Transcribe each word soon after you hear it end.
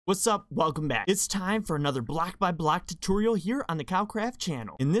What's up? Welcome back. It's time for another block by block tutorial here on the Cowcraft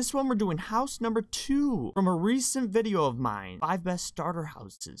channel. In this one, we're doing house number 2 from a recent video of mine, 5 best starter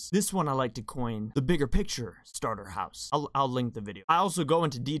houses. This one I like to coin the bigger picture starter house. I'll link the video. I also go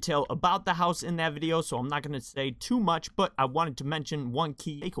into detail about the house in that video, so I'm not going to say too much, but I wanted to mention one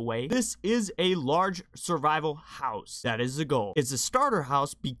key takeaway. This is a large survival house. That is the goal. It's a starter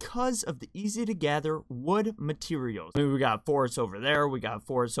house because of the easy to gather wood materials. I mean, we got forests over there, we got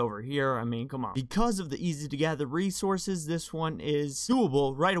forests over here. I mean, come on. Because of the easy to gather resources, this one is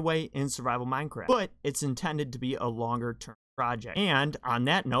doable right away in survival Minecraft, but it's intended to be a longer term project. And on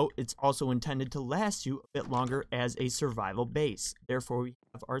that note, it's also intended to last you a bit longer as a survival base. Therefore, we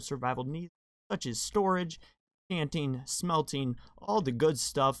have our survival needs such as storage, enchanting, smelting, all the good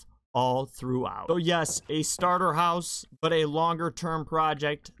stuff all throughout. So yes, a starter house, but a longer term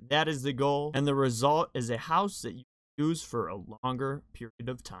project. That is the goal. And the result is a house that you use for a longer period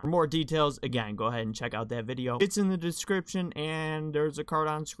of time. For more details, again, go ahead and check out that video. It's in the description and there's a card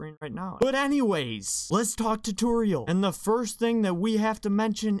on screen right now. But anyways, let's talk tutorial. And the first thing that we have to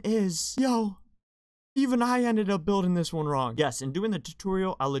mention is, even I ended up building this one wrong. Yes, in doing the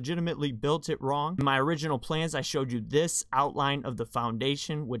tutorial, I legitimately built it wrong. In my original plans, I showed you this outline of the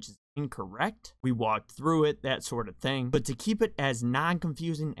foundation, which is incorrect. We walked through it, that sort of thing. But to keep it as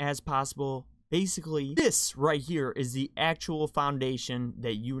non-confusing as possible, basically, this right here is the actual foundation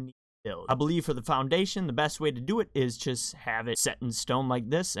that you need to build. I believe for the foundation, the best way to do it is just have it set in stone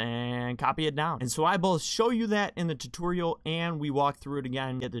like this and copy it down. And so I both show you that in the tutorial and we walk through it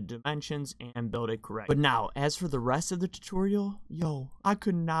again, get the dimensions and build it correct. But now, as for the rest of the tutorial, I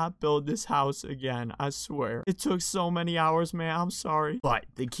could not build this house again, I swear. It took so many hours, man, I'm sorry. But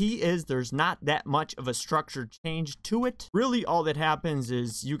the key is there's not that much of a structure change to it. Really, all that happens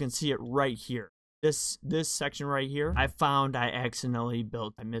is you can see it right here. This section right here, I accidentally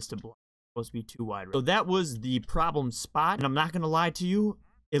built, I missed a block. It's supposed to be too wide. So that was the problem spot. And I'm not going to lie to you,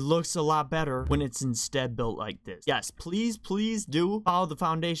 it looks a lot better when it's instead built like this. Yes, please do follow the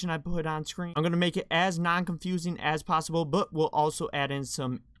foundation I put on screen. I'm going to make it as non-confusing as possible, but we'll also add in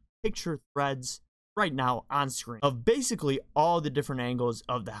some picture threads right now on screen of basically all the different angles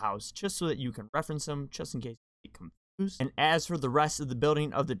of the house, just so that you can reference them, just in case you get confused. And as for the rest of the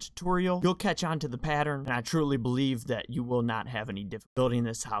building of the tutorial, you'll catch on to the pattern, and I truly believe that you will not have any difficulty building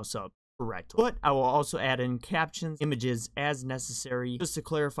this house up correctly. But I will also add in captions, images as necessary, just to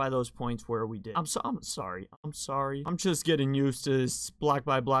clarify those points where we did. I'm sorry. I'm just getting used to this block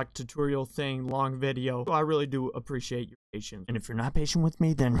by block tutorial thing, long video. So I really do appreciate your patience. And if you're not patient with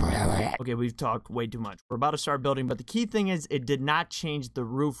me, then okay, we've talked way too much. We're about to start building, but the key thing is it did not change the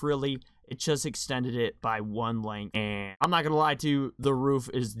roof really. It just extended it by one length, and I'm not gonna lie to you, the roof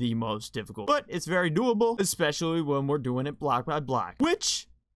is the most difficult, but it's very doable, especially when we're doing it block by block, which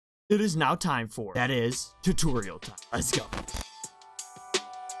it is now time for. That is tutorial time. Let's go.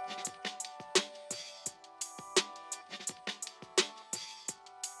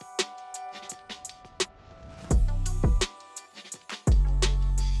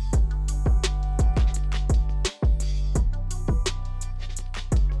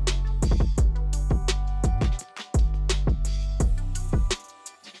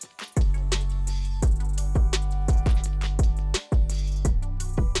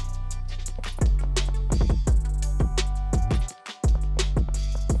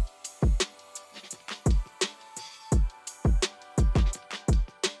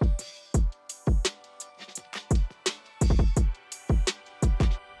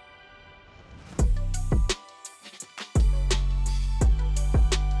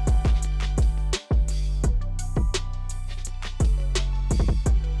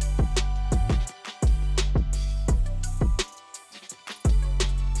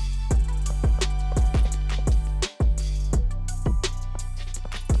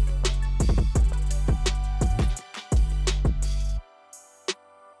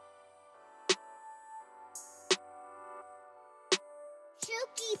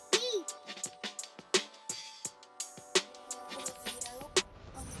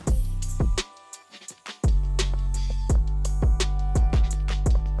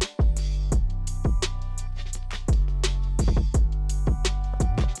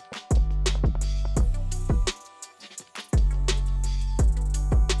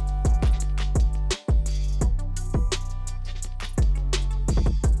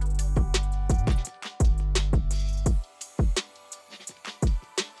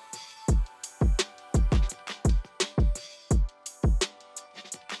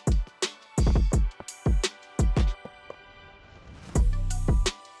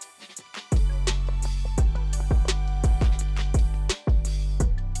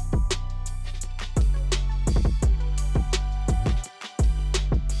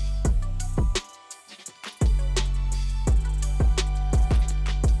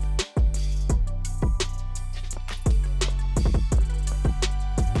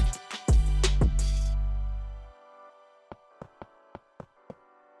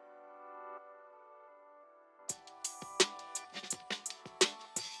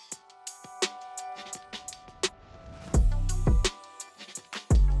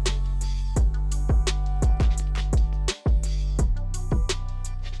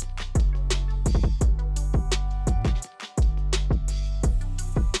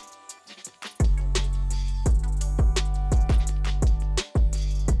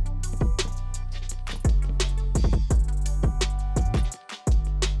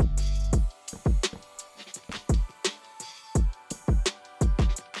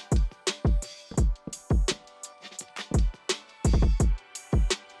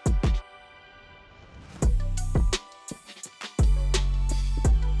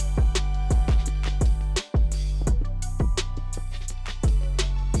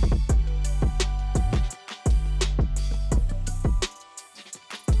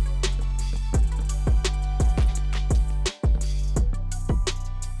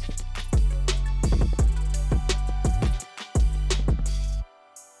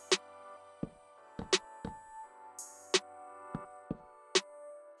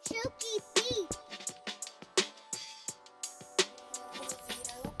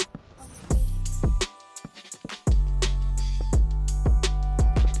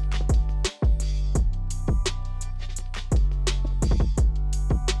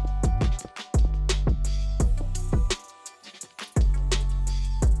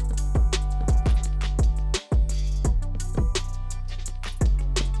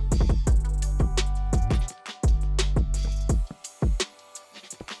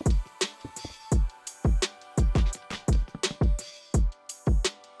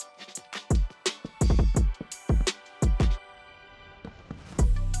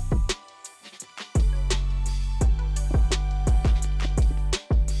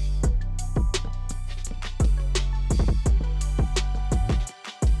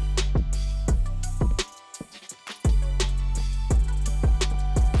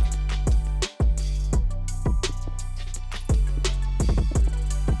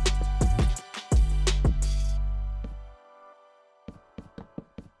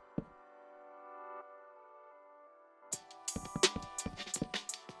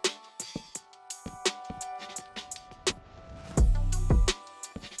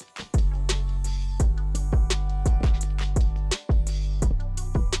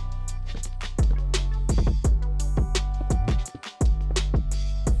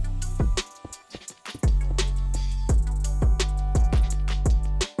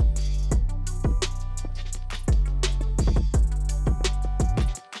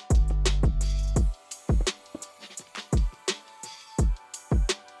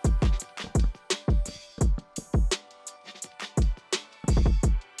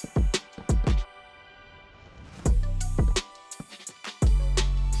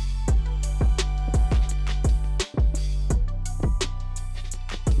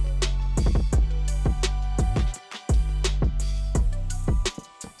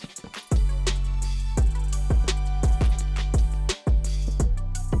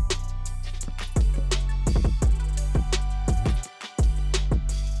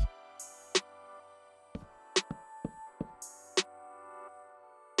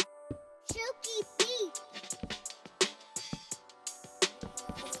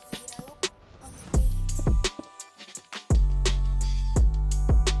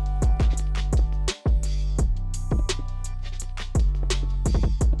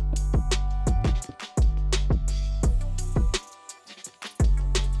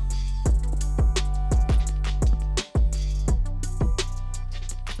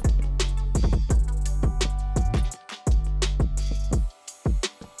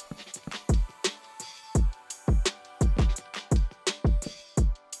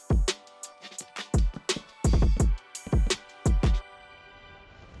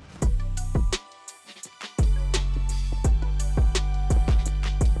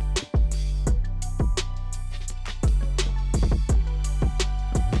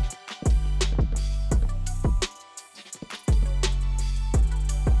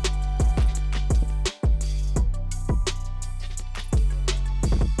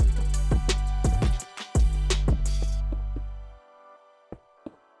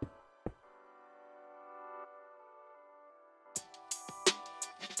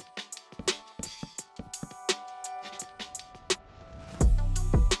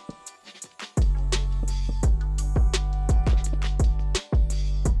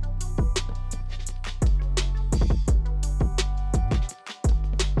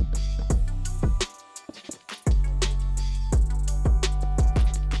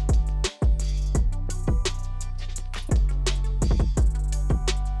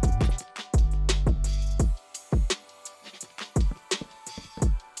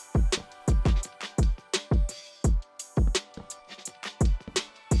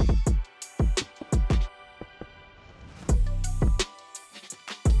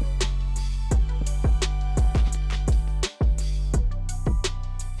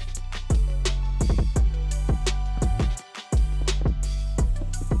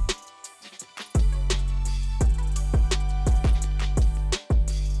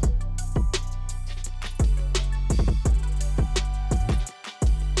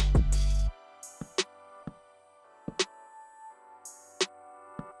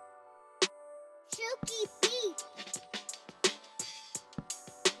 cookie.